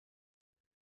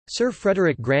Sir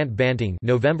Frederick Grant Banting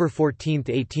 (November 14,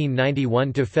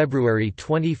 1891 to February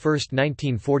 21,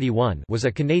 1941) was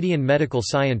a Canadian medical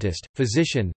scientist,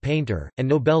 physician, painter, and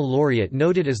Nobel laureate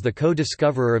noted as the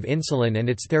co-discoverer of insulin and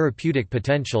its therapeutic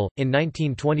potential. In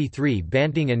 1923,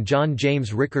 Banting and John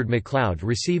James Rickard MacLeod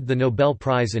received the Nobel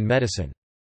Prize in Medicine.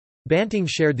 Banting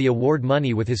shared the award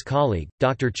money with his colleague,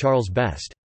 Dr. Charles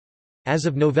Best. As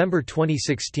of November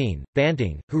 2016,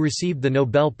 Banting, who received the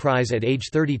Nobel Prize at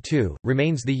age 32,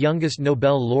 remains the youngest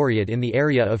Nobel laureate in the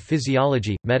area of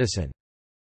physiology, medicine.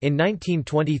 In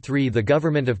 1923, the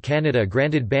Government of Canada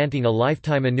granted Banting a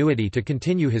lifetime annuity to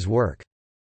continue his work.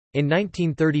 In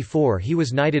 1934 he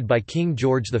was knighted by King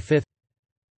George V.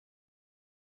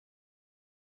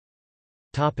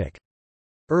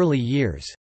 Early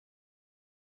years.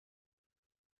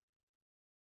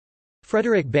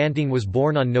 Frederick Banting was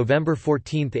born on November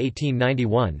 14,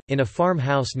 1891, in a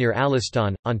farmhouse near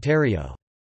Alliston, Ontario.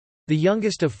 The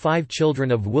youngest of 5 children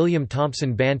of William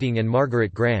Thompson Banting and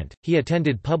Margaret Grant, he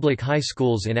attended public high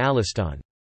schools in Alliston.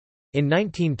 In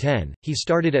 1910, he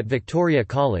started at Victoria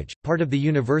College, part of the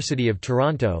University of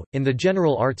Toronto, in the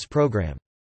General Arts program.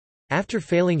 After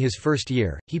failing his first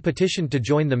year, he petitioned to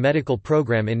join the medical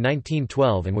program in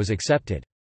 1912 and was accepted.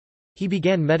 He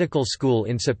began medical school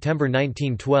in September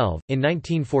 1912. In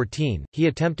 1914, he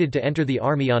attempted to enter the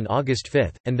army on August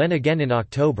 5, and then again in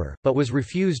October, but was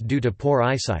refused due to poor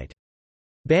eyesight.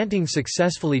 Banting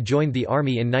successfully joined the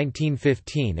army in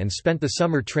 1915 and spent the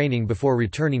summer training before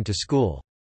returning to school.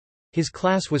 His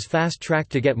class was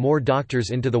fast-tracked to get more doctors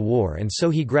into the war, and so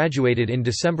he graduated in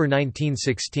December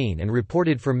 1916 and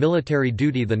reported for military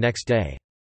duty the next day.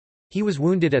 He was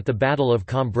wounded at the Battle of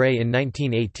Cambrai in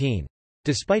 1918.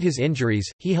 Despite his injuries,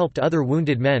 he helped other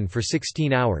wounded men for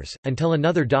 16 hours, until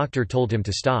another doctor told him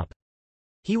to stop.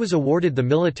 He was awarded the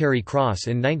Military Cross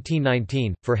in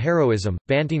 1919. For heroism,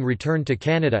 Banting returned to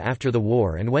Canada after the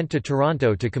war and went to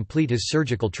Toronto to complete his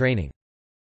surgical training.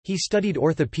 He studied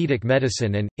orthopedic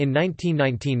medicine and, in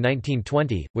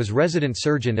 1919–1920, was resident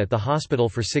surgeon at the Hospital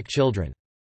for Sick Children.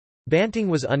 Banting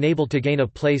was unable to gain a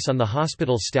place on the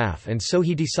hospital staff, and so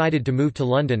he decided to move to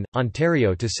London,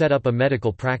 Ontario to set up a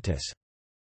medical practice.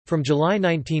 From July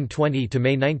 1920 to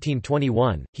May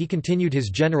 1921, he continued his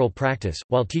general practice,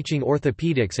 while teaching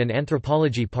orthopedics and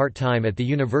anthropology part-time at the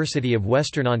University of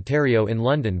Western Ontario in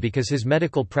London because his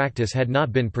medical practice had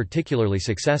not been particularly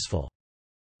successful.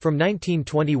 From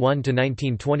 1921 to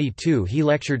 1922 he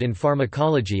lectured in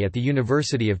pharmacology at the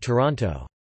University of Toronto.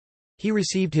 He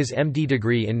received his MD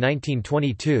degree in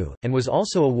 1922, and was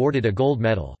also awarded a gold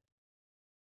medal.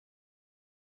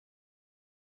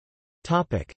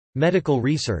 Medical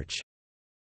research.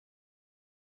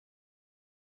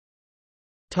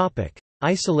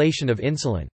 Isolation of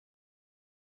insulin.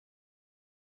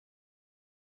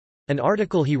 An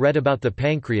article he read about the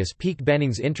pancreas piqued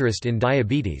Banting's interest in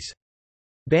diabetes.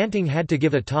 Banting had to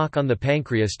give a talk on the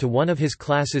pancreas to one of his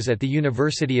classes at the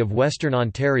University of Western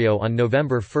Ontario on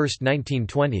November 1,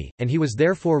 1920, and he was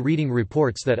therefore reading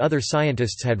reports that other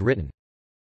scientists had written.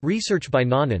 Research by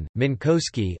Nonnen,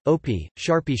 Minkowski, Opie,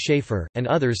 Sharpie-Schaefer, and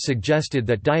others suggested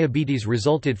that diabetes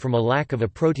resulted from a lack of a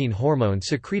protein hormone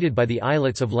secreted by the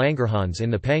islets of Langerhans in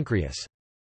the pancreas.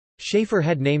 Schaefer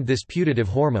had named this putative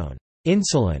hormone,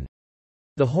 insulin.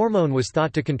 The hormone was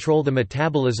thought to control the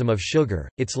metabolism of sugar.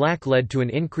 Its lack led to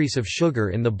an increase of sugar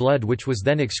in the blood, which was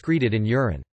then excreted in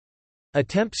urine.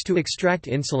 Attempts to extract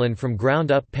insulin from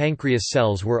ground-up pancreas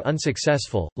cells were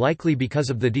unsuccessful, likely because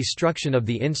of the destruction of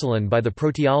the insulin by the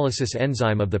proteolysis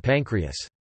enzyme of the pancreas.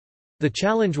 The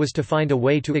challenge was to find a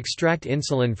way to extract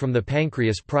insulin from the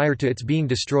pancreas prior to its being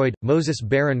destroyed. Moses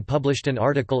Barron published an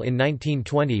article in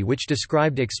 1920 which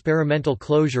described experimental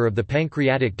closure of the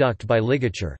pancreatic duct by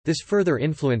ligature. This further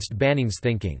influenced Banting's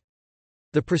thinking.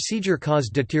 The procedure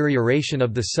caused deterioration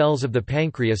of the cells of the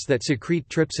pancreas that secrete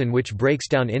trypsin, which breaks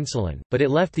down insulin, but it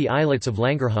left the islets of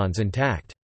Langerhans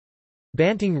intact.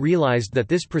 Banting realized that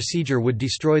this procedure would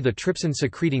destroy the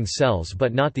trypsin-secreting cells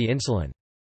but not the insulin.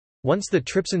 Once the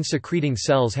trypsin-secreting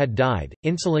cells had died,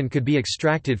 insulin could be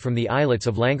extracted from the islets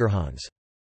of Langerhans.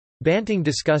 Banting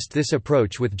discussed this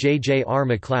approach with J.J.R.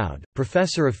 MacLeod,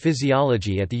 professor of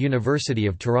physiology at the University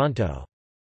of Toronto.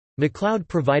 MacLeod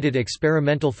provided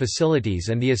experimental facilities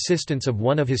and the assistance of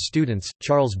one of his students,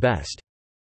 Charles Best.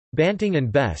 Banting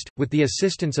and Best, with the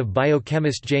assistance of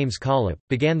biochemist James Collip,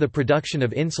 began the production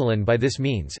of insulin by this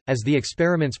means. As the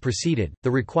experiments proceeded,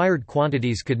 the required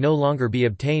quantities could no longer be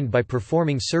obtained by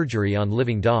performing surgery on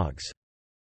living dogs.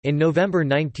 In November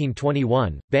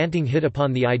 1921, Banting hit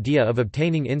upon the idea of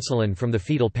obtaining insulin from the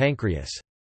fetal pancreas.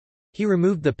 He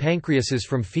removed the pancreases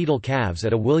from fetal calves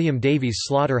at a William Davies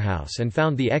slaughterhouse and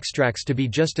found the extracts to be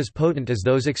just as potent as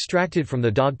those extracted from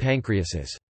the dog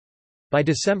pancreases. By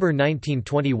December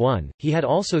 1921, he had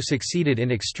also succeeded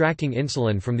in extracting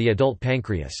insulin from the adult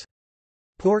pancreas.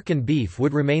 Pork and beef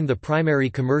would remain the primary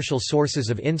commercial sources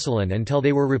of insulin until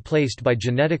they were replaced by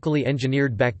genetically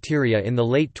engineered bacteria in the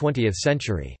late 20th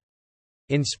century.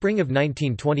 In spring of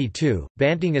 1922,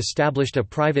 Banting established a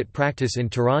private practice in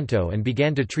Toronto and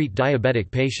began to treat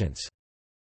diabetic patients.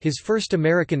 His first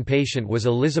American patient was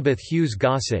Elizabeth Hughes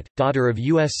Gossett, daughter of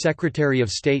U.S. Secretary of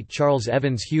State Charles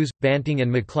Evans Hughes. Banting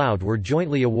and MacLeod were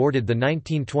jointly awarded the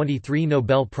 1923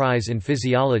 Nobel Prize in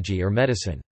Physiology or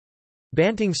Medicine.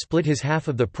 Banting split his half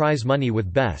of the prize money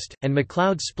with Best, and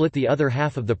MacLeod split the other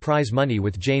half of the prize money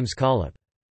with James Collip.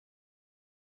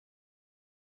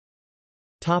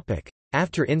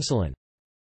 After insulin.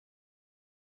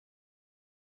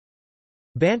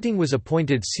 Banting was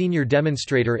appointed senior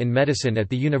demonstrator in medicine at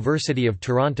the University of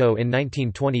Toronto in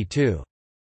 1922.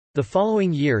 The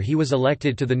following year he was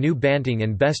elected to the new Banting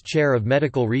and Best Chair of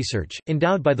Medical Research,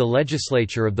 endowed by the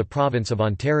legislature of the province of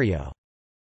Ontario.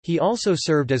 He also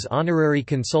served as honorary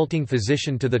consulting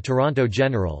physician to the Toronto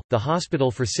General, the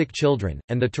Hospital for Sick Children,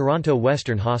 and the Toronto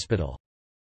Western Hospital.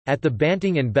 At the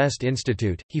Banting and Best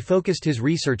Institute, he focused his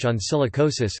research on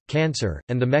silicosis, cancer,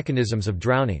 and the mechanisms of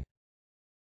drowning.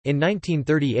 In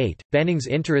 1938, Banting's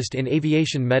interest in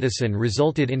aviation medicine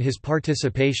resulted in his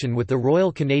participation with the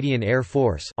Royal Canadian Air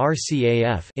Force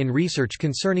 (RCAF) in research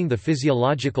concerning the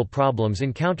physiological problems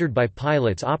encountered by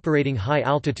pilots operating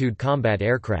high-altitude combat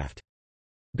aircraft.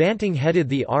 Banting headed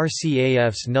the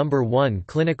RCAF's No. 1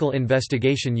 Clinical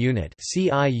Investigation Unit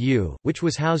 (CIU), which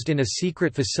was housed in a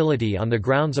secret facility on the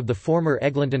grounds of the former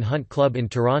Eglinton Hunt Club in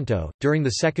Toronto. During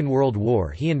the Second World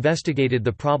War, he investigated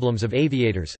the problems of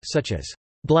aviators, such as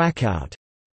blackout,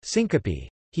 syncope.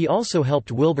 He also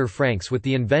helped Wilbur Franks with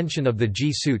the invention of the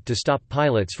G-suit to stop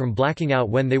pilots from blacking out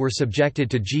when they were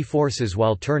subjected to G-forces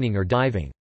while turning or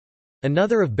diving.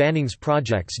 Another of Banting's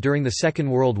projects during the Second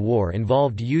World War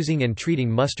involved using and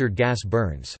treating mustard gas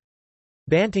burns.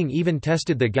 Banting even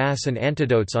tested the gas and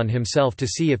antidotes on himself to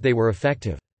see if they were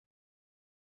effective.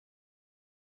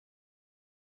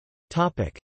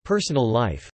 Personal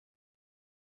life.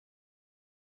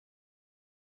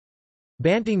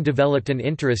 Banting developed an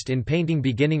interest in painting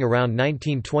beginning around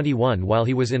 1921 while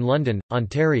he was in London,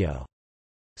 Ontario.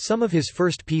 Some of his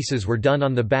first pieces were done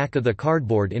on the back of the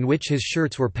cardboard in which his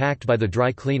shirts were packed by the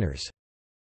dry cleaners.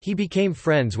 He became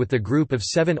friends with the group of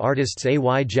 7 artists A.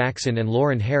 Y. Jackson and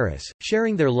Lauren Harris,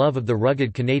 sharing their love of the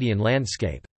rugged Canadian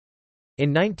landscape. In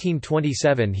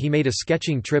 1927 he made a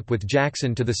sketching trip with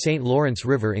Jackson to the St. Lawrence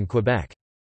River in Quebec.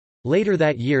 Later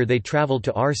that year they travelled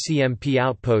to RCMP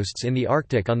outposts in the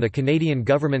Arctic on the Canadian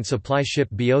government supply ship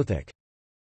Beothic.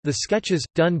 The sketches,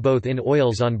 done both in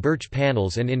oils on birch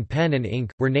panels and in pen and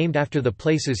ink, were named after the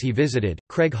places he visited: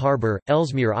 Craig Harbour,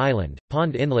 Ellesmere Island,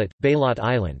 Pond Inlet, Baylot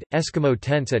Island, Eskimo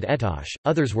tents at Etosh.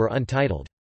 Others were untitled.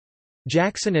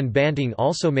 Jackson and Banting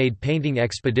also made painting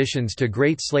expeditions to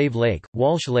Great Slave Lake,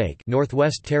 Walsh Lake,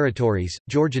 Northwest Territories,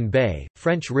 Georgian Bay,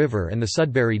 French River and the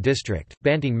Sudbury District.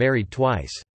 Banting married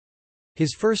twice.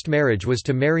 His first marriage was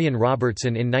to Marion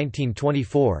Robertson in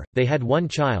 1924. They had one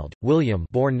child, William,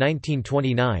 born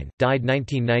 1929, died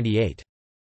 1998.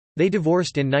 They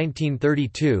divorced in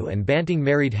 1932 and Banting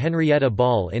married Henrietta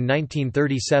Ball in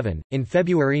 1937. In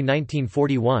February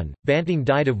 1941, Banting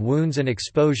died of wounds and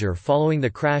exposure following the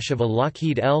crash of a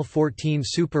Lockheed L-14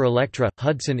 Super Electra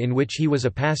Hudson in which he was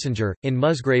a passenger, in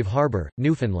Musgrave Harbour,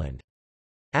 Newfoundland.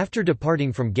 After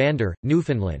departing from Gander,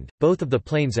 Newfoundland, both of the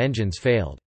plane's engines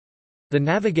failed. The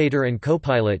navigator and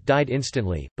co-pilot died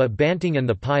instantly, but Banting and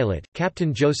the pilot,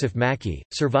 Captain Joseph Mackey,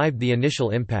 survived the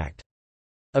initial impact.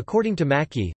 According to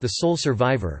Mackey, the sole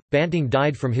survivor, Banting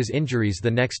died from his injuries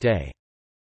the next day.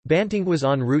 Banting was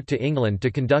en route to England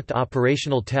to conduct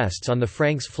operational tests on the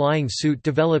Franks flying suit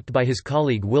developed by his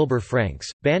colleague Wilbur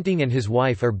Franks. Banting and his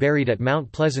wife are buried at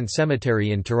Mount Pleasant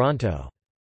Cemetery in Toronto.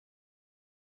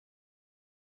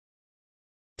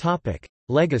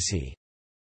 Legacy.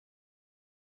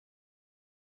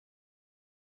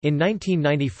 In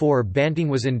 1994 Banting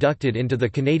was inducted into the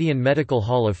Canadian Medical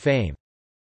Hall of Fame.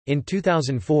 In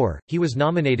 2004, he was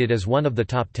nominated as one of the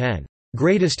top 10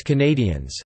 greatest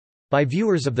Canadians by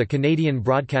viewers of the Canadian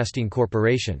Broadcasting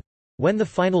Corporation. When the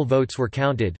final votes were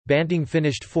counted, Banting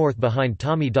finished fourth behind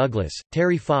Tommy Douglas,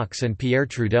 Terry Fox and Pierre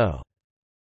Trudeau.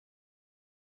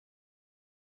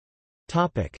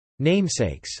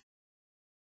 Namesakes.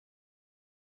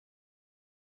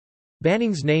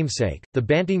 Banting's namesake, the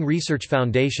Banting Research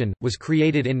Foundation, was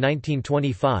created in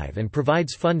 1925 and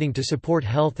provides funding to support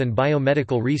health and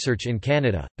biomedical research in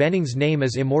Canada. Banting's name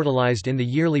is immortalized in the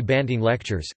yearly Banting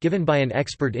Lectures, given by an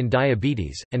expert in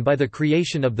diabetes, and by the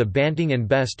creation of the Banting and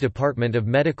Best Department of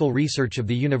Medical Research of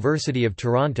the University of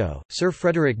Toronto, Sir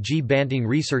Frederick G. Banting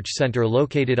Research Centre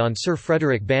located on Sir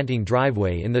Frederick Banting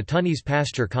Driveway in the Tunney's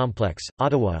Pasture Complex,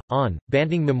 Ottawa, on,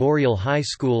 Banting Memorial High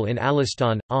School in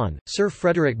Alliston, on, Sir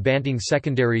Frederick Banting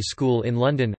Secondary School in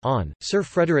London, on, Sir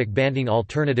Frederick Banting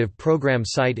Alternative Programme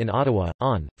Site in Ottawa,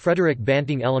 on, Frederick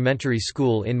Banting Elementary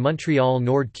School in Montreal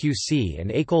Nord QC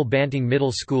and École Banting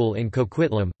Middle School in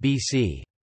Coquitlam, BC.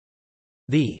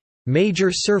 The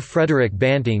Major Sir Frederick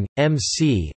Banting,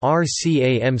 M.C.,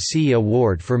 RCAMC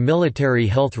Award for Military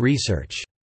Health Research,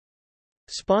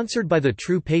 sponsored by the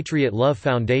True Patriot Love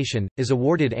Foundation, is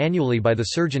awarded annually by the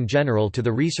Surgeon General to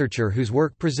the researcher whose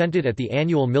work presented at the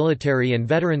annual Military and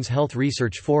Veterans Health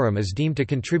Research Forum is deemed to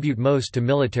contribute most to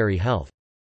military health.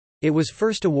 It was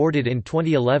first awarded in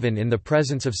 2011 in the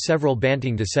presence of several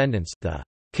Banting descendants, the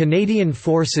Canadian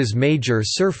Forces Major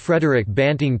Sir Frederick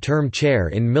Banting Term Chair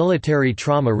in Military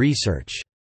Trauma Research,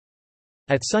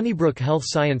 at Sunnybrook Health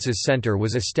Sciences Centre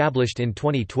was established in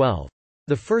 2012.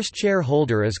 The first chair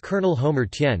holder is Colonel Homer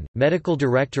Tien, Medical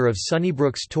Director of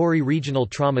Sunnybrook's Tory Regional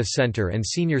Trauma Centre and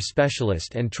Senior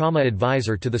Specialist and Trauma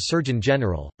Advisor to the Surgeon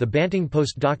General. The Banting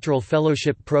Postdoctoral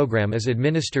Fellowship Programme is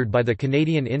administered by the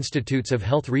Canadian Institutes of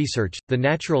Health Research, the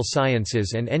Natural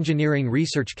Sciences and Engineering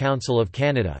Research Council of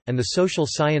Canada, and the Social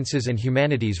Sciences and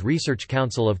Humanities Research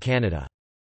Council of Canada.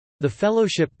 The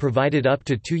fellowship provided up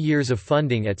to 2 years of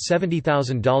funding at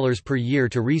 $70,000 per year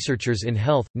to researchers in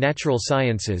health, natural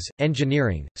sciences,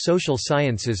 engineering, social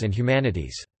sciences and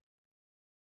humanities.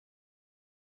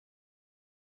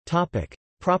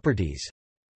 Properties.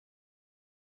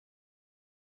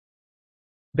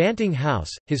 Banting House,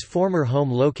 his former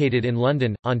home located in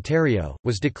London, Ontario,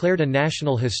 was declared a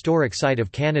National Historic Site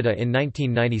of Canada in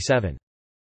 1997.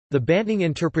 The Banting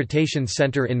Interpretation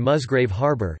Centre in Musgrave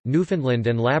Harbour, Newfoundland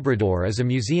and Labrador is a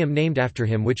museum named after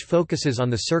him which focuses on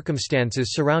the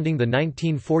circumstances surrounding the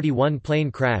 1941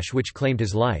 plane crash which claimed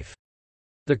his life.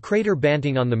 The crater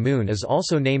Banting on the Moon is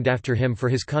also named after him for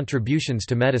his contributions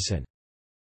to medicine.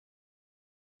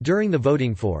 During the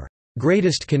voting for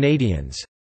 "Greatest Canadians"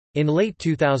 in late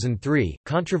 2003,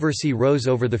 controversy rose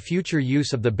over the future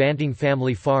use of the Banting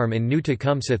family farm in New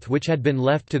Tecumseth which had been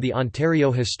left to the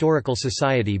Ontario Historical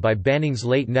Society by Banting's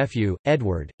late nephew,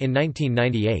 Edward, in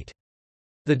 1998.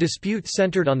 The dispute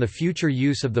centred on the future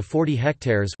use of the 40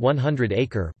 hectares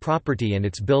 100-acre property and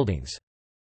its buildings.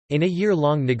 In a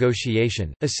year-long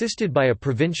negotiation, assisted by a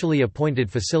provincially appointed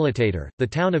facilitator, the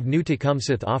town of New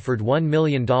Tecumseth offered $1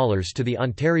 million to the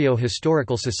Ontario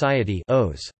Historical Society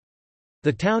 (OHS).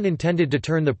 The town intended to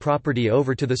turn the property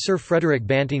over to the Sir Frederick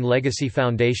Banting Legacy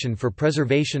Foundation for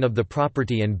preservation of the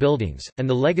property and buildings, and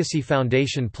the Legacy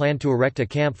Foundation planned to erect a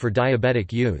camp for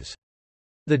diabetic youths.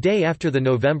 The day after the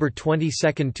November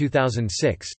 22,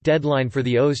 2006, deadline for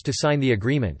the OHS to sign the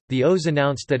agreement, the OHS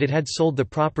announced that it had sold the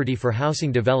property for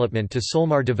housing development to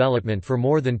Solmar Development for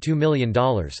more than $2 million.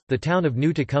 The town of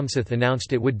New Tecumseth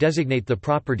announced it would designate the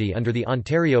property under the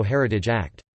Ontario Heritage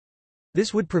Act.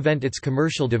 This would prevent its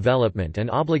commercial development and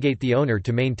obligate the owner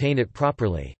to maintain it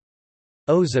properly.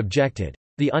 OHS objected.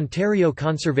 The Ontario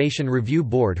Conservation Review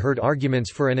Board heard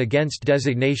arguments for and against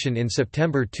designation in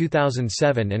September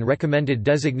 2007 and recommended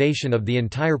designation of the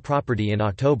entire property in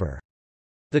October.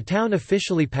 The town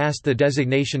officially passed the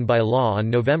designation by law on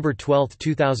November 12,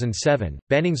 2007.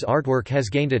 Banting's artwork has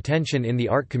gained attention in the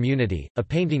art community. A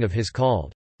painting of his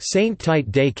called Saint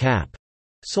Tite Day Cap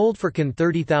sold for CAD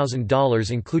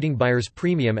 $30,000 including buyer's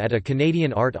premium at a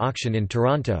Canadian art auction in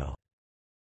Toronto.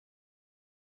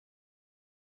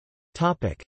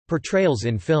 Portrayals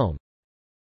in film.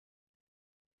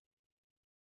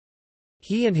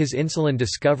 He and his insulin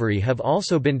discovery have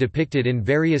also been depicted in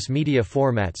various media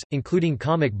formats, including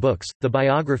comic books, the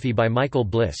biography by Michael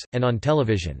Bliss, and on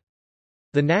television.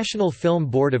 The National Film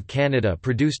Board of Canada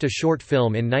produced a short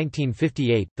film in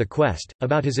 1958, The Quest,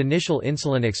 about his initial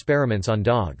insulin experiments on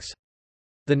dogs.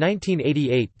 The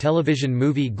 1988 television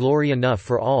movie Glory Enough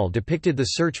for All depicted the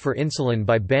search for insulin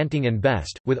by Banting and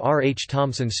Best, with R. H.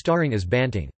 Thompson starring as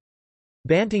Banting.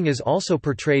 Banting is also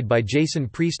portrayed by Jason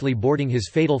Priestley boarding his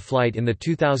fatal flight in the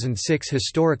 2006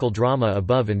 historical drama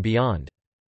Above and Beyond.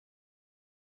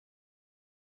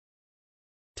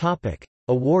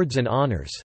 Awards and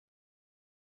honors.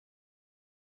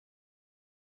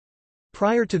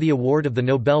 Prior to the award of the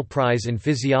Nobel Prize in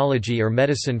Physiology or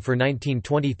Medicine for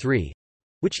 1923,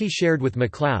 which he shared with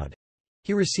MacLeod,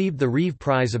 He received the Reeve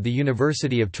Prize of the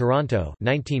University of Toronto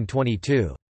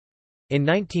 1922. In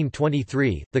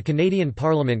 1923, the Canadian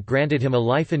Parliament granted him a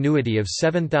life annuity of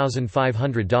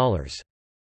 $7,500.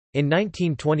 In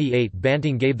 1928,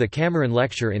 Banting gave the Cameron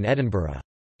Lecture in Edinburgh.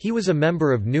 He was a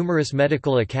member of numerous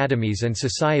medical academies and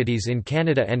societies in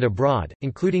Canada and abroad,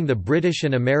 including the British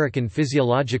and American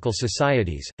Physiological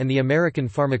Societies, and the American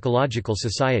Pharmacological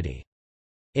Society.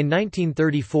 In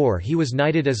 1934 he was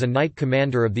knighted as a Knight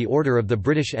Commander of the Order of the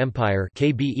British Empire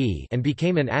 (KBE) and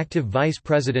became an active Vice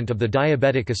President of the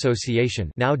Diabetic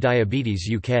Association, now Diabetes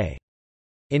UK.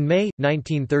 In May,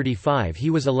 1935 he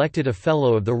was elected a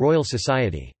Fellow of the Royal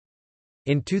Society.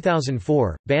 In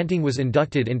 2004, Banting was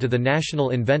inducted into the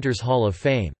National Inventors Hall of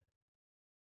Fame.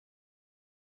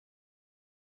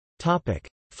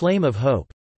 Flame of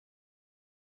Hope.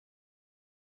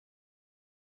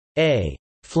 A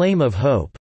Flame of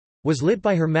Hope was lit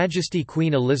by Her Majesty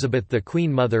Queen Elizabeth the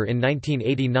Queen Mother in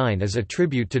 1989 as a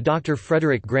tribute to Dr.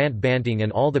 Frederick Grant Banting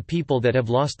and all the people that have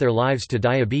lost their lives to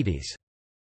diabetes.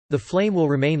 The flame will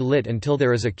remain lit until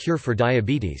there is a cure for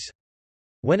diabetes.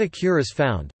 When a cure is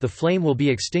found, the flame will be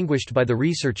extinguished by the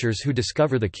researchers who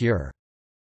discover the cure.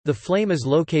 The flame is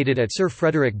located at Sir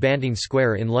Frederick Banting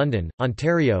Square in London,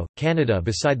 Ontario, Canada,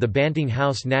 beside the Banting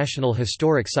House National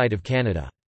Historic Site of Canada.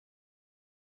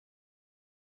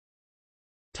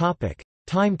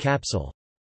 Time capsule.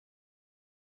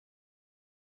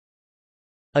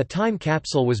 A time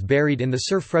capsule was buried in the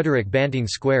Sir Frederick Banting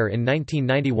Square in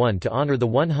 1991 to honour the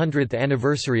 100th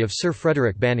anniversary of Sir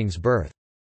Frederick Banting's birth.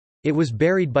 It was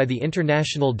buried by the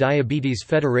International Diabetes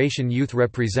Federation youth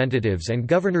representatives and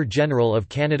Governor-General of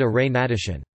Canada Ray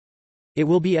Nadeschon. It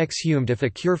will be exhumed if a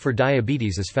cure for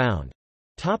diabetes is found.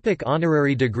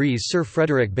 Honorary degrees. Sir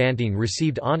Frederick Banting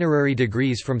received honorary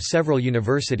degrees from several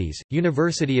universities: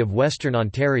 University of Western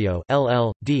Ontario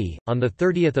 (LL.D.), on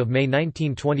 30 May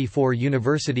 1924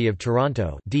 University of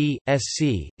Toronto (D.Sc.),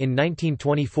 in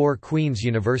 1924 Queen's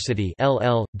University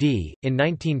 (LL.D.), in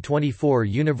 1924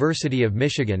 University of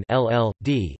Michigan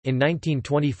 (LL.D.), in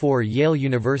 1924 Yale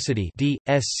University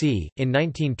 (D.Sc.), in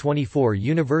 1924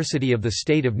 University of the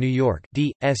State of New York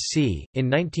 (D.Sc.), in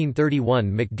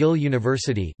 1931 McGill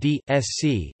University D.Sc.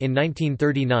 in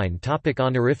 1939.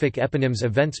 Honorific eponyms.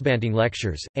 Events. Banting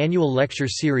Lectures, annual lecture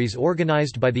series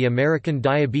organized by the American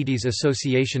Diabetes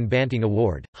Association. Banting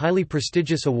Award, highly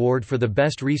prestigious award for the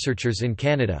best researchers in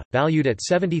Canada, valued at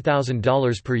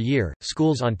 $70,000 per year.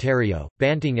 Schools. Ontario,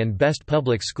 Banting and Best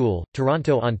Public School,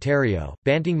 Toronto, Ontario,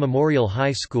 Banting Memorial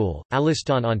High School,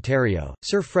 Alliston, Ontario,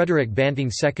 Sir Frederick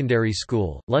Banting Secondary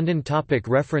School, London.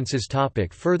 References.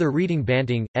 Further reading.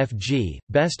 Banting, F.G.,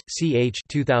 Best, Ch.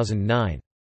 2009.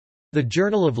 The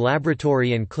Journal of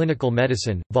Laboratory and Clinical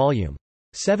Medicine, Vol.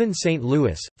 7, St.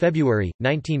 Louis, February,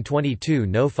 1922.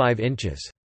 No 5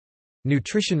 inches.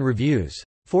 Nutrition Reviews.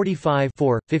 45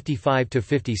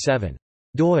 55–57.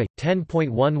 doi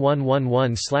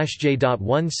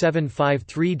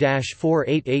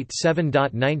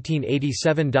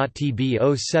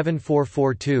 10.1111/j.1753-4887.1987.tb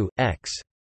 07442 x.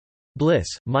 Bliss,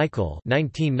 Michael.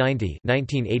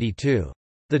 1990–1982.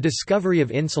 The Discovery of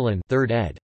Insulin, 3rd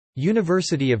ed.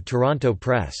 University of Toronto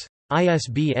Press.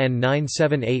 ISBN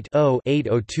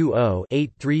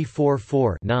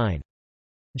 978-0-8020-8344-9.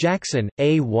 Jackson,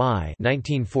 A. Y.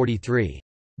 1943.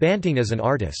 Banting as an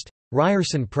Artist.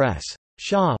 Ryerson Press.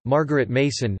 Shaw, Margaret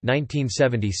Mason.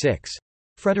 1976.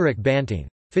 Frederick Banting.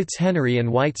 Fitzhenry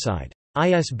and Whiteside.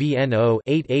 ISBN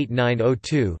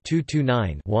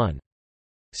 0-88902-229-1.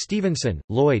 Stevenson,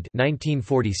 Lloyd.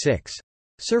 1946.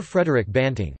 Sir Frederick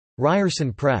Banting.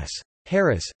 Ryerson Press.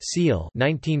 Harris, Seal.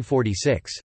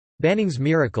 1946. Banting's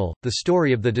Miracle: The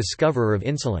Story of the Discoverer of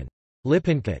Insulin.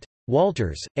 Lippincott.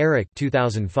 Walters, Eric.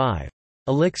 2005.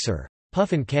 Elixir.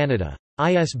 Puffin Canada.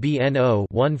 ISBN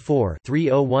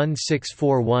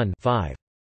 0-14-301641-5.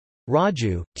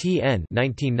 Raju, T. N.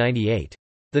 1998.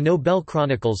 The Nobel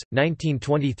Chronicles,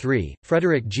 1923,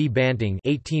 Frederick G. Banting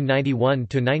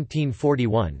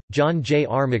 (1891–1941), John J.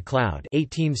 R. MacLeod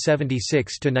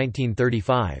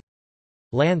 (1876–1935).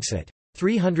 Lancet.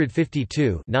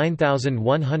 352,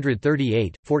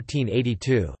 9138,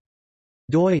 1482.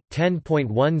 doi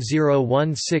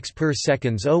 10.1016 per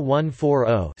seconds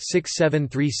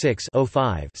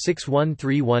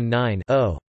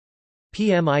 0140-6736-05-61319-0.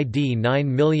 PMID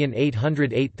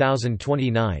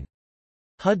 9808029.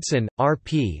 Hudson, R.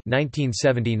 P.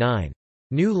 1979.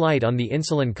 New Light on the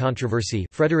Insulin Controversy.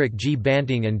 Frederick G.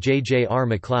 Banting and J. J. R.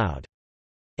 MacLeod.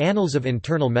 Annals of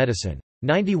Internal Medicine.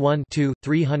 91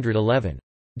 311.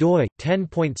 doi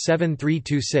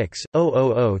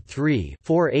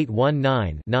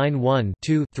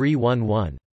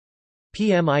 10.7326/0003-4819-91-2-311.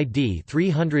 PMID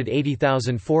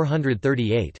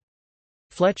 380438.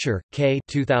 Fletcher, K.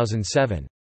 2007.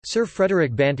 Sir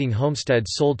Frederick Banting Homestead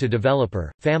sold to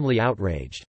developer, family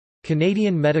outraged.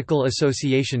 Canadian Medical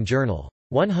Association Journal.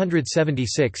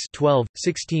 176 12,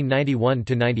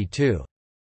 1691–92.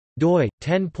 doi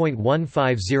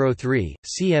 10.1503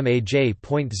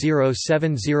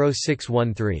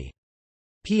 cmaj.070613.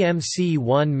 PMC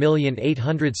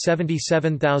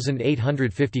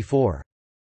 1877854.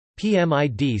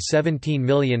 PMID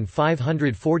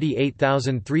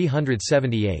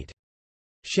 17548378.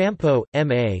 Champeau,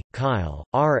 M.A., Kyle,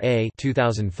 R.A.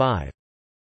 2005.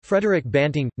 Frederick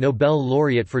Banting, Nobel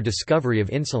laureate for discovery of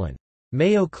insulin.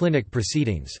 Mayo Clinic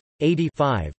Proceedings.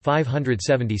 85,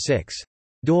 576.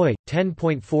 doi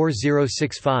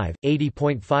 10.4065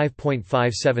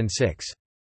 80.5.576.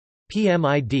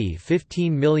 PMID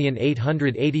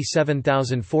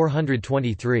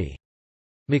 15887423.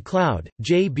 McLeod,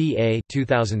 J.B.A.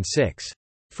 2006.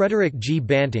 Frederick G.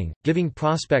 Banting, Giving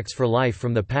Prospects for Life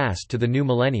from the Past to the New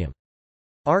Millennium.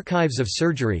 Archives of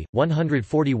Surgery,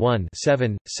 141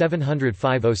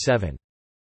 70507.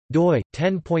 doi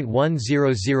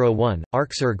 10.1001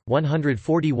 ArcSurg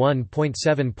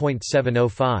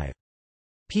 141.7.705.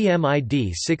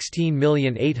 PMID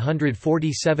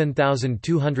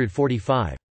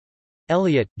 16847245.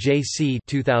 Elliott, J. C.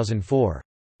 2004.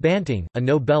 Banting, A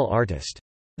Nobel Artist.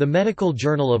 The Medical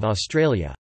Journal of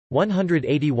Australia.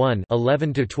 181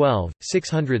 11–12,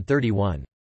 631.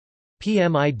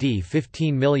 PMID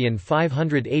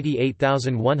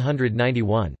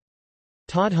 15588191.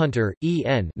 Todhunter, E.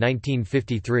 N.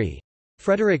 1953.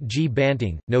 Frederick G.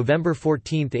 Banting, November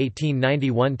 14,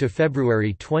 1891 to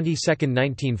February 22,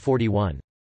 1941.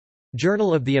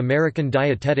 Journal of the American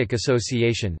Dietetic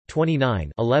Association,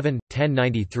 29 11,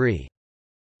 1093.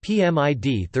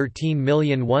 PMID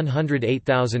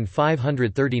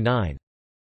 13108539.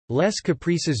 Les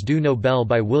Caprices du Nobel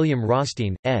by William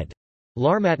Rothstein, ed.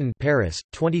 L'Harmattan, Paris,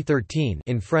 2013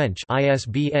 in French,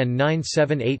 ISBN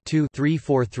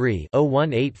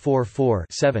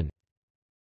 978-2-343-01844-7.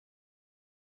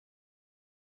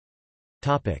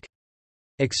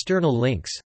 External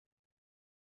links.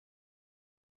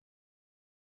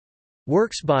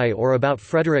 Works by or about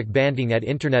Frederick Banting at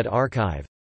Internet Archive.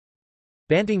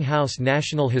 Banting House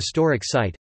National Historic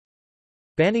Site.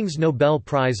 Banting's Nobel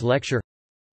Prize Lecture.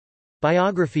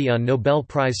 Biography on Nobel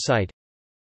Prize site.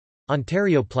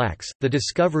 Ontario Plaques, The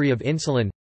Discovery of Insulin.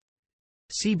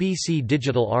 CBC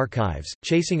Digital Archives,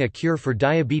 Chasing a Cure for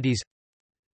Diabetes.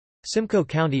 Simcoe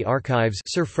County Archives,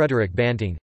 Sir Frederick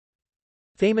Banting.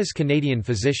 Famous Canadian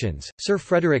Physicians, Sir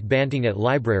Frederick Banting at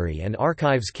Library and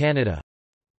Archives Canada.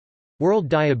 World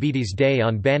Diabetes Day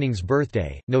on Banting's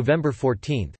birthday, November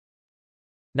 14.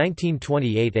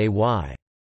 1928. A.Y.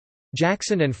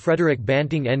 Jackson and Frederick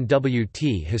Banting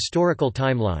NWT Historical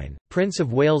Timeline, Prince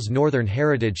of Wales Northern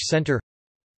Heritage Centre.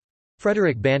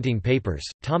 Frederick Banting Papers,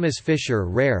 Thomas Fisher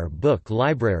Rare Book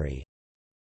Library.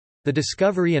 The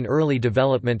Discovery and Early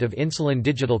Development of Insulin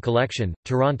Digital Collection,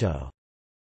 Toronto.